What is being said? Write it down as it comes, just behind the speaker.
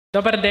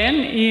Dobar den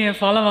I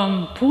hvala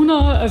vam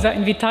puno za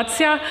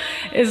invitacija.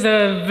 It's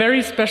a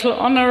very special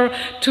honor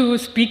to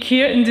speak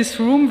here in this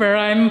room where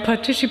I'm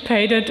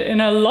participated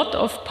in a lot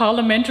of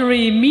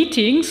parliamentary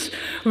meetings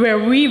where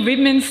we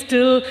women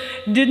still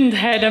didn't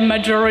have a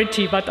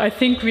majority, but I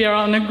think we are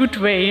on a good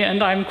way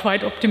and I'm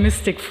quite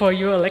optimistic for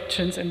your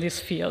elections in this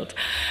field.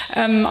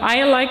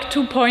 I like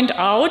to point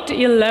out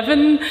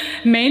 11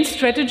 main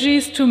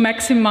strategies to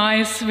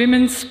maximize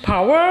women's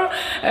power.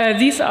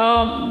 These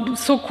are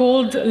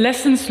so-called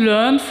lessons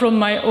learned from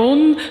my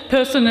own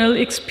personal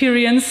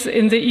experience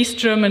in the East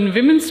German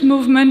women's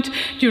movement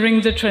during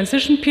the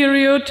transition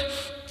period,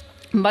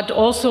 but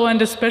also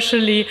and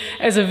especially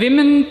as a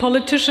women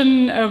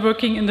politician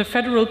working in the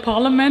federal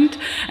parliament,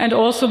 and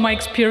also my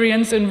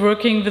experience in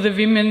working with the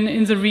women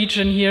in the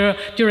region here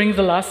during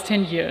the last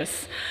 10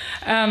 years.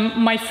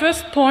 My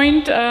first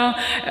point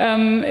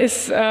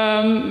is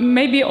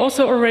maybe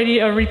also already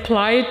a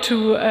reply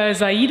to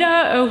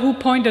Zaida, who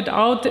pointed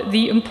out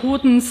the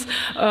importance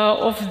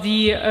of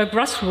the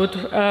grassroots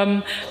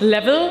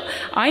level.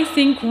 I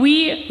think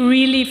we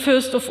really,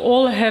 first of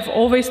all, have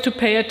always to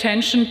pay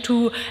attention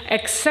to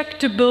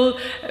acceptable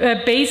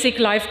basic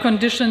life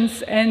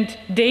conditions and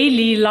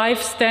daily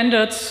life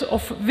standards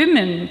of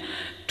women,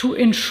 to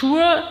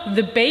ensure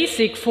the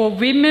basic for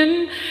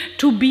women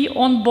to be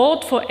on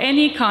board for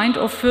any kind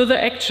of further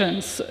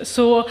actions.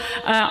 So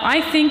I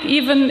think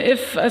even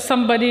if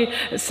somebody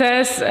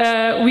says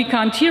we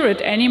can't hear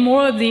it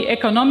anymore, the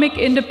economic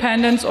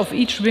independence of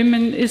each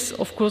woman is,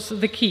 of course,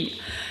 the key.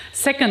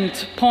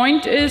 Second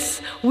point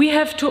is we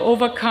have to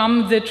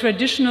overcome the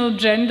traditional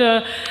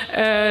gender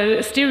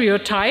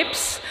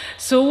stereotypes.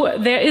 So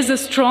there is a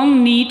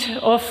strong need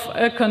of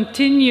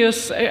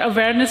continuous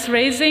awareness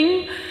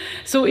raising.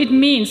 So it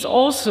means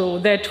also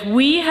that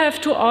we have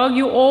to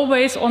argue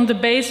always on the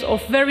basis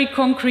of very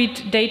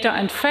concrete data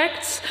and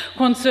facts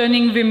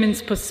concerning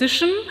women's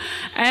position.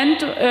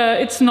 And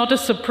it's not a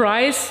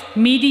surprise,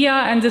 media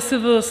and the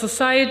civil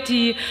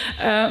society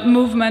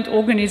movement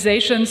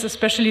organizations,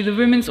 especially the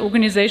women's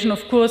organization,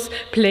 of course,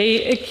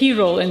 play a key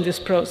role in this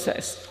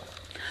process.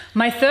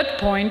 My third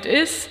point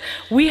is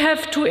we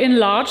have to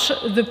enlarge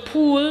the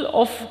pool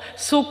of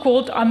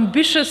so-called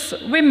ambitious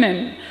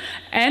women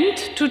and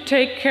to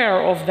take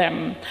care of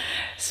them.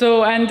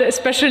 So, and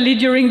especially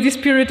during this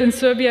period in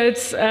Serbia,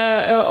 it's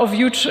of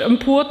huge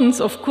importance,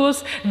 of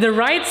course, the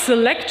right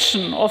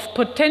selection of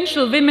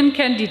potential women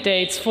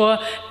candidates for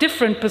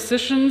different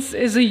positions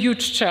is a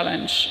huge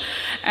challenge.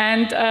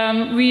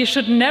 And we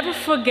should never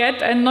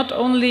forget, and not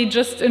only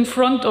just in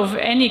front of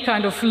any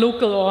kind of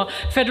local or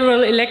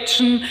federal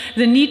election,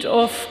 the need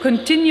of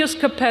continuous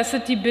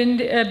capacity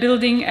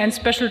building and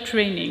special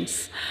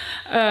trainings.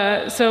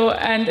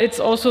 And it's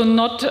also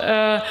not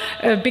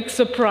a big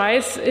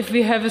surprise if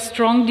we have a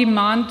strong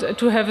demand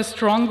to have a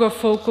stronger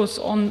focus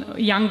on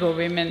younger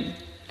women.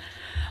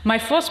 My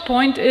fourth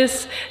point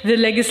is the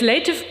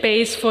legislative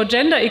base for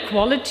gender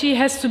equality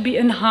has to be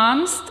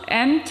enhanced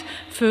and,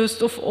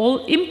 first of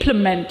all,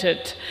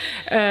 implemented.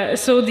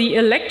 So the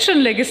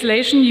election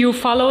legislation, you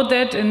followed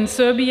that in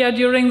Serbia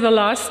during the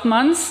last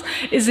months,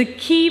 is a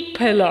key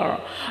pillar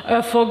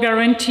for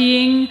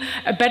guaranteeing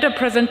a better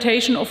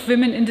presentation of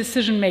women in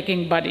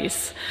decision-making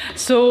bodies.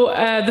 So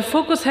the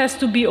focus has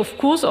to be, of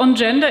course, on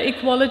gender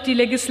equality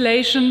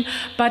legislation,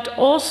 but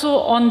also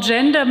on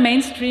gender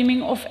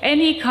mainstreaming of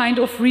any kind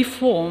of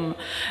reform.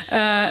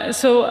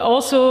 So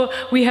also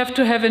we have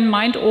to have in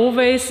mind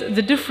always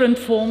the different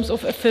forms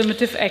of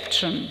affirmative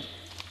action.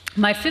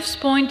 My fifth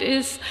point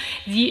is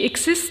the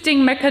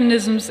existing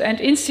mechanisms and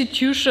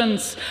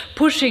institutions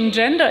pushing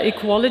gender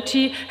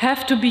equality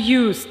have to be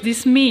used.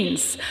 This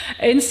means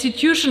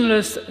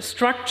institutional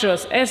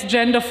structures as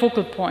gender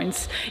focal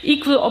points,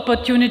 equal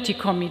opportunity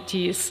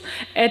committees,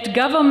 at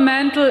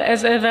governmental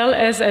as well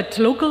as at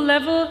local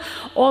level,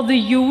 or the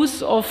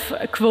use of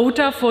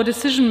quota for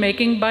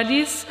decision-making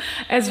bodies,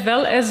 as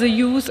well as the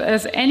use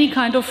as any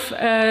kind of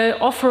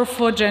offer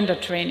for gender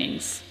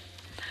trainings.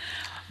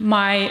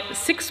 My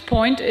sixth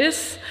point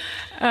is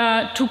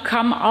to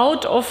come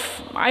out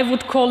of, I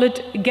would call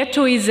it,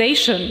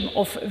 ghettoization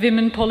of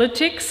women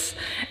politics.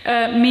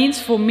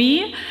 Means for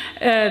me,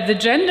 the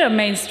gender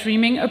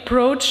mainstreaming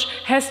approach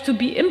has to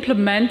be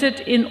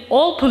implemented in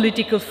all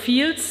political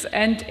fields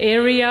and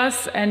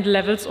areas and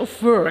levels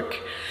of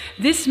work.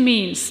 This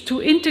means to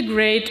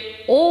integrate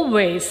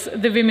always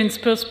the women's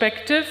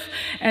perspective,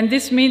 and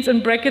this means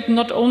in bracket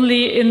not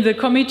only in the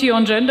Committee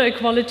on Gender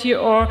Equality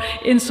or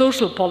in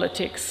social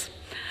politics.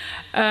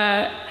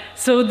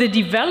 So the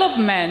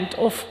development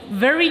of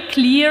very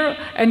clear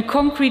and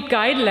concrete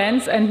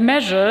guidelines and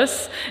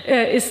measures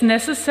is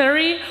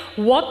necessary.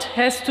 What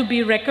has to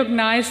be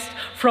recognized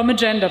from a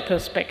gender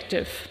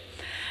perspective?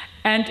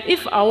 And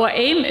if our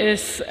aim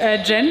is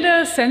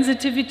gender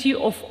sensitivity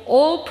of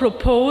all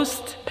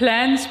proposed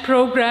plans,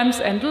 programs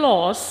and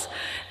laws,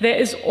 there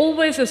is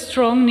always a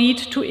strong need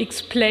to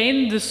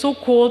explain the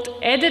so-called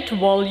added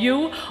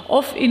value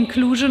of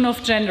inclusion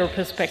of gender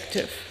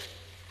perspective.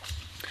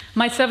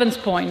 My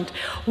seventh point,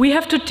 we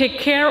have to take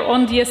care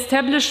on the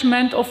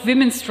establishment of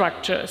women's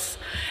structures.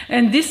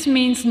 And this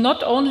means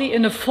not only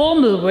in a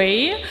formal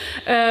way,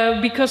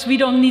 because we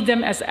don't need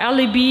them as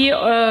alibi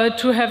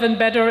to have a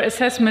better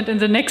assessment in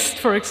the next,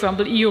 for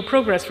example, EU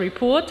progress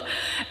report.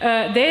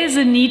 There is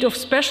a need of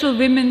special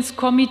women's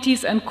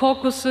committees and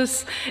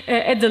caucuses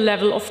at the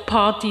level of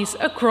parties,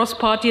 across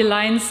party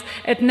lines,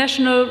 at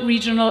national,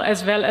 regional,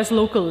 as well as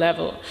local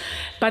level.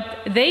 But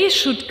they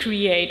should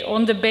create,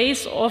 on the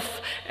base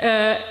of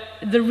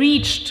the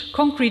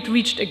concrete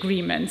reached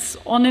agreements,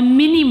 on a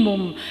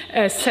minimum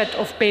set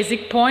of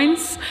basic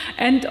points,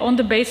 and on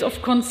the base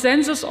of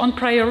consensus on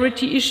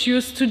priority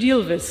issues to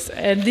deal with.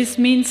 And this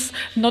means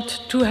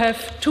not to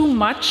have too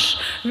much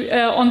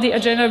on the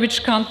agenda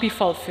which can't be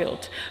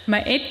fulfilled.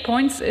 My 8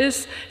 points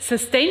is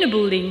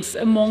sustainable links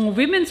among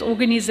women's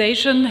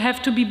organizations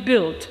have to be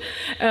built.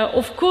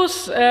 Of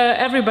course,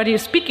 everybody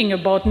is speaking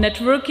about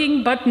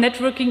networking, but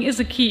networking is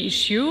a key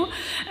issue,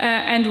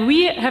 and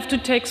we have to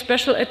take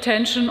special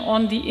attention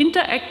on the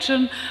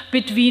interaction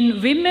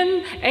between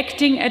women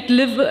acting at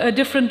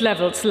different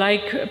levels,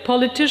 like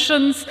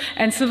politicians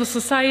and civil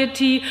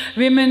society,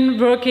 women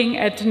working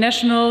at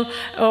national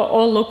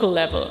or local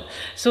level.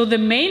 So the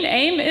main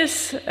aim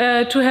is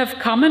to have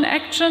common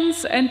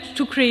actions and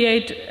to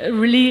create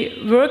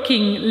really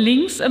working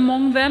links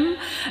among them,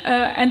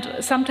 and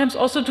sometimes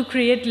also to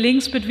create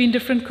links between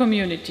different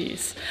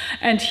communities.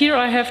 And here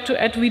I have to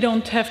add, we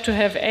don't have to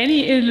have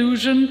any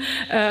illusion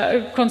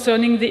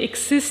concerning the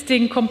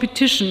existing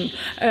competition,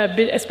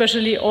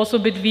 especially also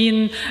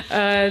between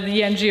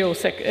the NGO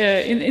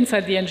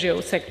inside the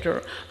NGO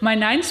sector. My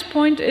 9th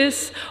point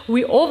is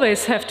we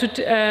always have to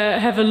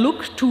have a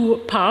look to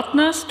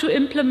partners to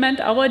implement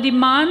our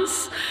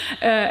demands,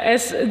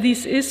 as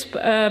this is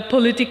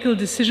political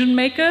decision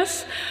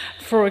makers.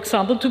 For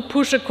example, to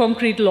push a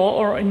concrete law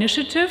or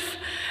initiative,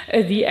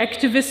 the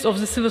activists of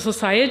the civil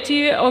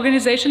society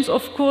organizations,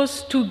 of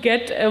course, to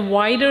get a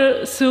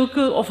wider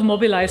circle of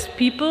mobilized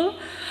people,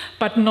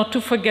 but not to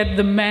forget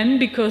the men,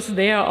 because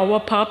they are our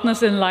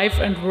partners in life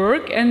and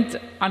work, and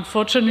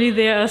unfortunately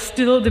they are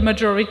still the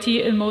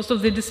majority in most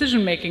of the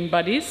decision-making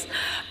bodies,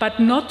 but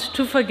not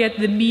to forget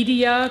the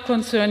media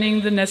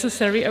concerning the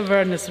necessary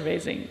awareness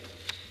raising.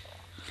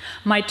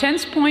 My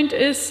 10th point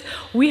is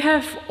we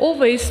have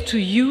always to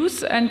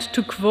use and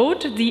to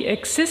quote the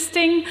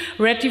existing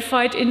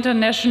ratified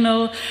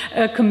international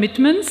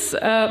commitments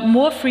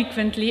more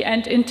frequently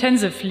and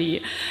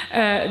intensively.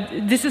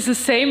 This is the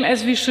same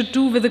as we should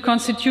do with the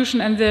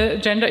Constitution and the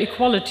gender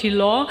equality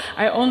law.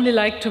 I only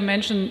like to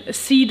mention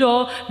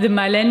CEDAW, the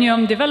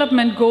Millennium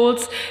Development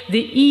Goals,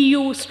 the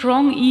EU,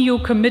 strong EU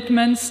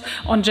commitments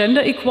on gender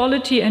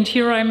equality, and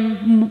here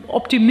I'm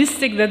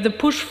optimistic that the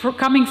push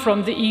coming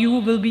from the EU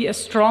will be a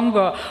strong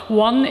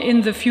one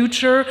in the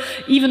future,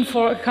 even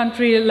for a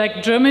country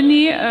like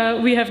Germany.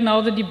 We have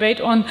now the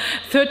debate on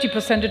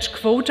 30%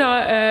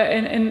 quota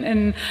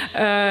in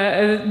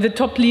the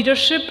top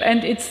leadership,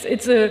 and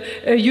it's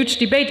a huge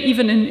debate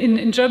even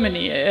in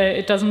Germany.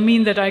 It doesn't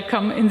mean that I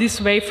come in this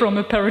way from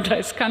a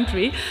paradise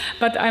country,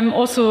 but I'm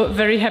also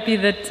very happy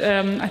that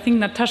I think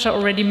Natasha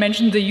already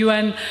mentioned the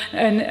UN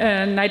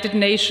and United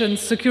Nations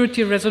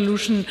Security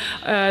Resolution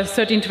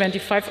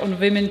 1325 on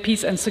women,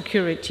 peace and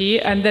security,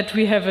 and that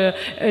we have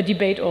a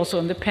debate also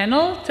on the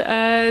panel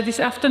this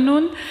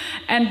afternoon.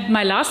 And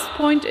my last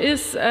point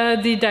is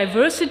the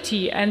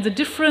diversity and the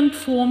different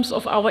forms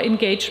of our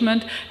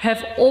engagement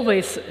have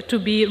always to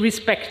be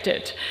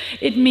respected.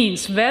 It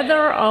means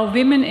whether are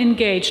women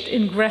engaged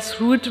in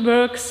grassroots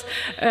works,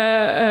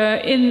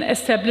 in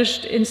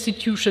established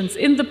institutions,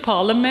 in the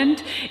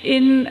parliament,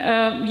 in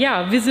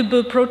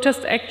visible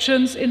protest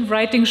actions, in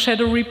writing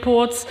shadow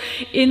reports,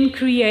 in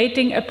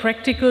creating a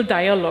practical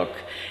dialogue.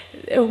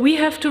 We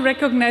have to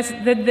recognize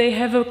that they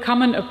have a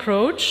common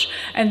approach,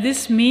 and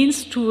this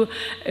means to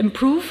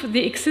improve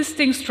the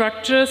existing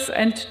structures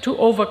and to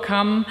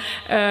overcome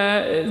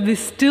the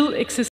still existing